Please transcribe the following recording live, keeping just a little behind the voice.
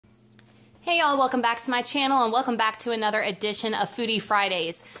Hey y'all, welcome back to my channel and welcome back to another edition of Foodie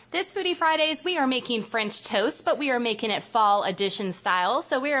Fridays. This Foodie Fridays, we are making French toast, but we are making it fall edition style.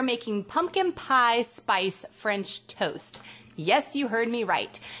 So we are making pumpkin pie spice French toast. Yes, you heard me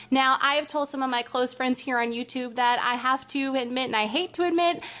right. Now, I have told some of my close friends here on YouTube that I have to admit, and I hate to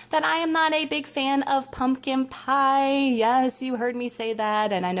admit, that I am not a big fan of pumpkin pie. Yes, you heard me say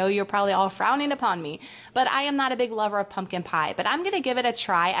that, and I know you're probably all frowning upon me, but I am not a big lover of pumpkin pie. But I'm going to give it a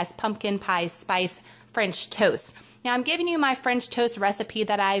try as pumpkin pie spice French toast. Now, I'm giving you my French toast recipe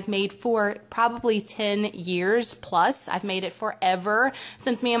that I've made for probably 10 years plus. I've made it forever.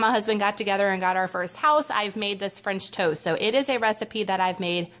 Since me and my husband got together and got our first house, I've made this French toast. So it is a recipe that I've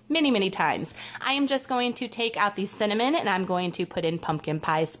made many, many times. I am just going to take out the cinnamon and I'm going to put in pumpkin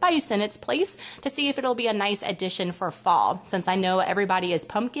pie spice in its place to see if it'll be a nice addition for fall, since I know everybody is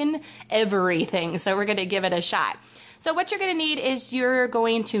pumpkin everything. So we're going to give it a shot. So what you're going to need is you're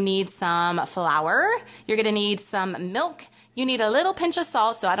going to need some flour, you're going to need some milk, you need a little pinch of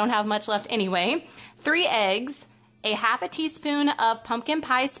salt, so I don't have much left anyway, 3 eggs, a half a teaspoon of pumpkin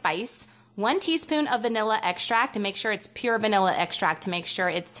pie spice, 1 teaspoon of vanilla extract, and make sure it's pure vanilla extract to make sure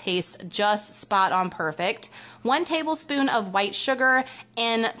it tastes just spot on perfect, 1 tablespoon of white sugar,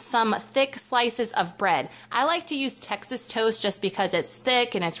 and some thick slices of bread. I like to use Texas toast just because it's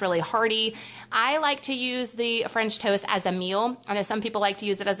thick and it's really hearty. I like to use the French toast as a meal. I know some people like to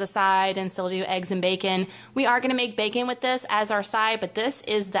use it as a side and still do eggs and bacon. We are going to make bacon with this as our side, but this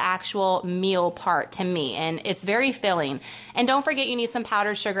is the actual meal part to me, and it's very filling. And don't forget you need some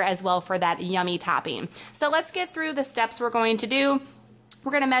powdered sugar as well for that yummy topping. So let's get through the steps we're going to do.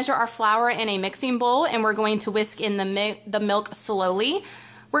 We're going to measure our flour in a mixing bowl, and we're going to whisk in the milk slowly.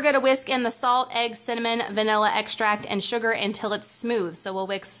 We're going to whisk in the salt, eggs, cinnamon, vanilla extract, and sugar until it's smooth. So we'll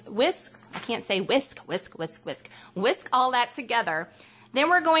whisk all that together. Then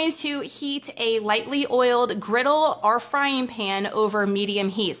we're going to heat a lightly oiled griddle or frying pan over medium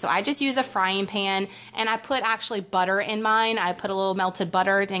heat. So I just use a frying pan, and I put actually butter in mine. I put a little melted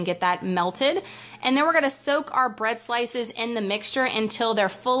butter and get that melted. And then we're going to soak our bread slices in the mixture until they're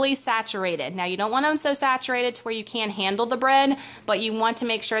fully saturated. Now, you don't want them so saturated to where you can't handle the bread, but you want to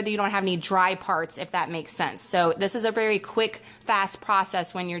make sure that you don't have any dry parts, if that makes sense. So this is a very quick, fast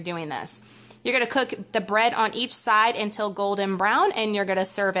process when you're doing this. You're going to cook the bread on each side until golden brown, and you're going to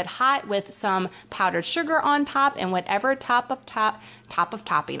serve it hot with some powdered sugar on top and whatever top of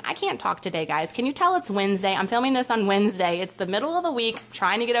topping. I can't talk today, guys. Can you tell it's Wednesday? I'm filming this on Wednesday. It's the middle of the week,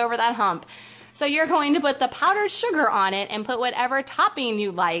 trying to get over that hump. So you're going to put the powdered sugar on it and put whatever topping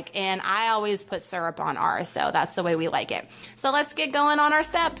you like, and I always put syrup on ours, so that's the way we like it. So let's get going on our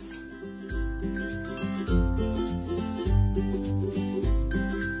steps.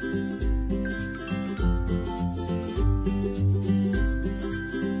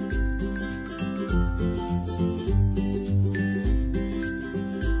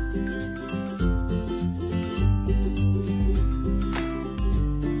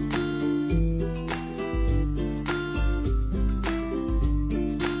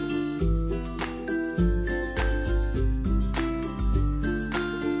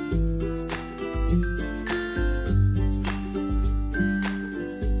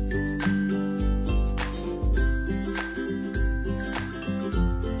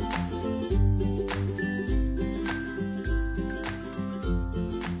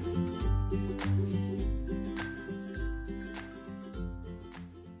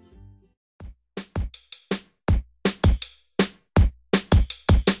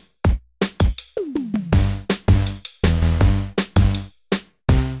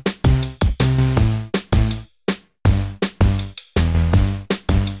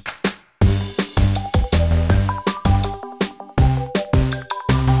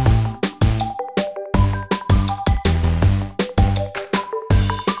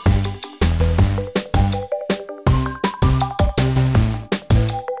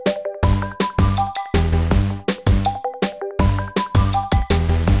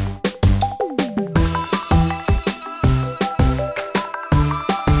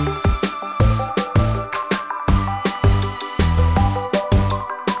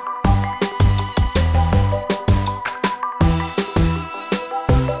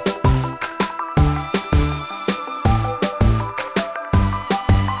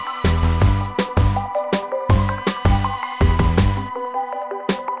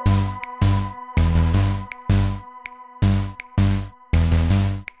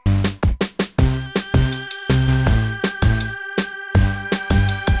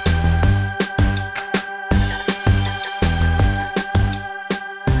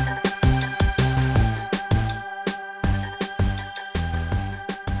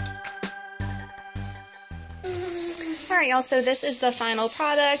 Alright y'all, so this is the final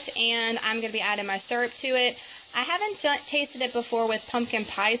product, and I'm going to be adding my syrup to it. I haven't tasted it before with pumpkin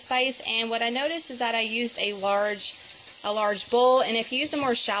pie spice, and what I noticed is that I used a large bowl, and if you use a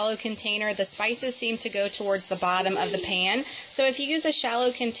more shallow container, the spices seem to go towards the bottom of the pan. So if you use a shallow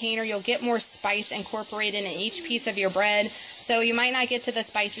container, you'll get more spice incorporated in each piece of your bread. So you might not get to the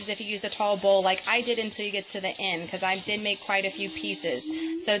spices if you use a tall bowl like I did until you get to the end, because I did make quite a few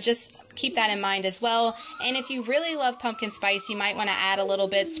pieces. So just keep that in mind as well. And if you really love pumpkin spice, you might want to add a little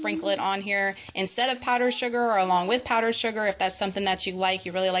bit, sprinkle it on here instead of powdered sugar or along with powdered sugar. If that's something that you like,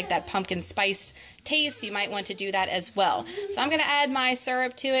 you really like that pumpkin spice taste, you might want to do that as well. So I'm going to add my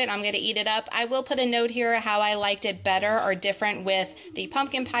syrup to it. I'm going to eat it up. I will put a note here how I liked it better or different with the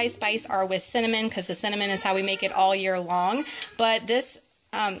pumpkin pie spice or with cinnamon, because the cinnamon is how we make it all year long. But this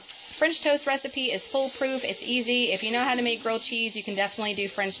French toast recipe is foolproof. It's easy. If you know how to make grilled cheese, you can definitely do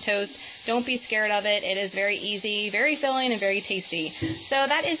French toast. Don't be scared of it. It is very easy, very filling, and very tasty. So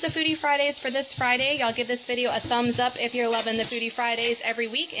that is the Foodie Fridays for this Friday. Y'all give this video a thumbs up if you're loving the Foodie Fridays every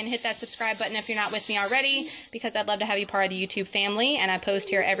week, and hit that subscribe button if you're not with me already, because I'd love to have you part of the YouTube family, and I post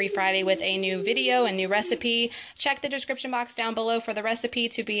here every Friday with a new video and new recipe. Check the description box down below for the recipe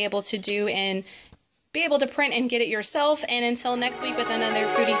to be able to do and be able to print and get it yourself. And until next week with another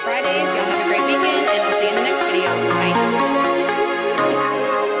Foodie Fridays, y'all have a great weekend, and I'll see you in the next video. Bye.